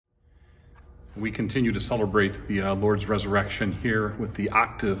We continue to celebrate the Lord's resurrection here with the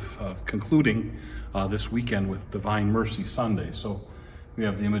octave of concluding this weekend with Divine Mercy Sunday. So we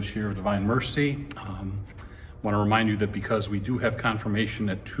have the image here of Divine Mercy. I want to remind you that because we do have confirmation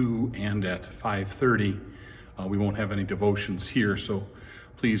at 2 and at 5:30, we won't have any devotions here. So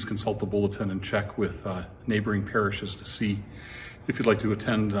please consult the bulletin and check with neighboring parishes to see if you'd like to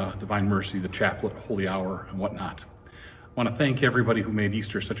attend Divine Mercy, the chaplet, Holy Hour, and whatnot. I want to thank everybody who made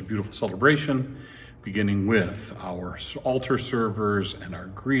Easter such a beautiful celebration, beginning with our altar servers and our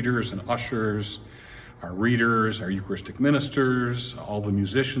greeters and ushers, our readers, our Eucharistic ministers, all the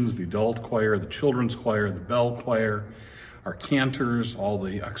musicians, the adult choir, the children's choir, the bell choir, our cantors, all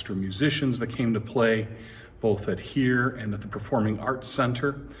the extra musicians that came to play, both at here and at the Performing Arts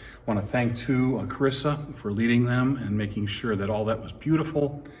Center. I want to thank too Carissa for leading them and making sure that all that was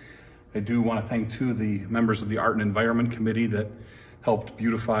beautiful. I do want to thank too the members of the Art and Environment Committee that helped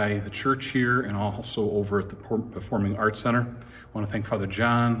beautify the church here and also over at the Performing Arts Center. I want to thank Father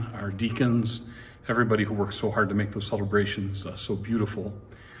John, our deacons, everybody who worked so hard to make those celebrations so beautiful.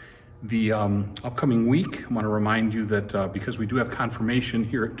 The upcoming week, I want to remind you that because we do have confirmation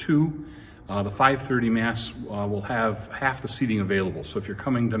here at 2, the 5:30 Mass will have half the seating available. So if you're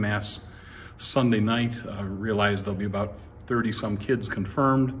coming to Mass Sunday night, realize there'll be about 30-some kids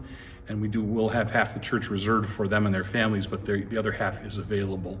confirmed, and we'll have half the church reserved for them and their families, but the other half is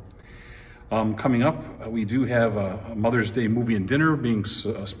available. Coming up, we do have a Mother's Day movie and dinner being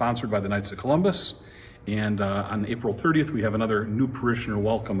sponsored by the Knights of Columbus, and on April 30th, we have another new parishioner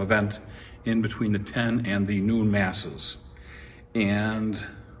welcome event in between the 10 and the noon Masses. And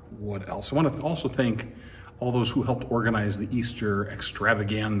what else? I want to also thank all those who helped organize the Easter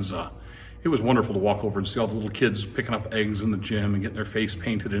extravaganza. It was wonderful to walk over and see all the little kids picking up eggs in the gym and getting their face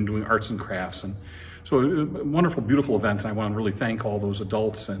painted and doing arts and crafts. And so a wonderful, beautiful event. And I want to really thank all those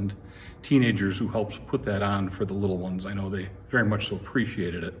adults and teenagers who helped put that on for the little ones. I know they very much so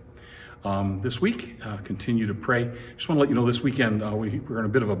appreciated it. This week, continue to pray. Just want to let you know this weekend, we're in a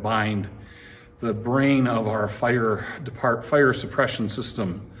bit of a bind. The brain of our fire suppression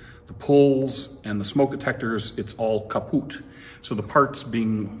system, the poles and the smoke detectors, it's all kaput. So the parts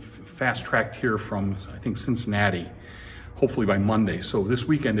being fast-tracked here from, I think, Cincinnati, hopefully by Monday. So this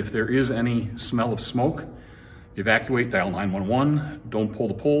weekend, if there is any smell of smoke, evacuate, dial 911. Don't pull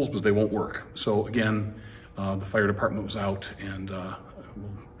the poles because they won't work. So again, the fire department was out, and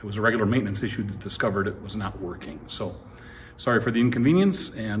it was a regular maintenance issue that discovered it was not working. So sorry for the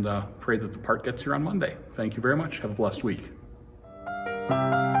inconvenience, and pray that the part gets here on Monday. Thank you very much. Have a blessed week.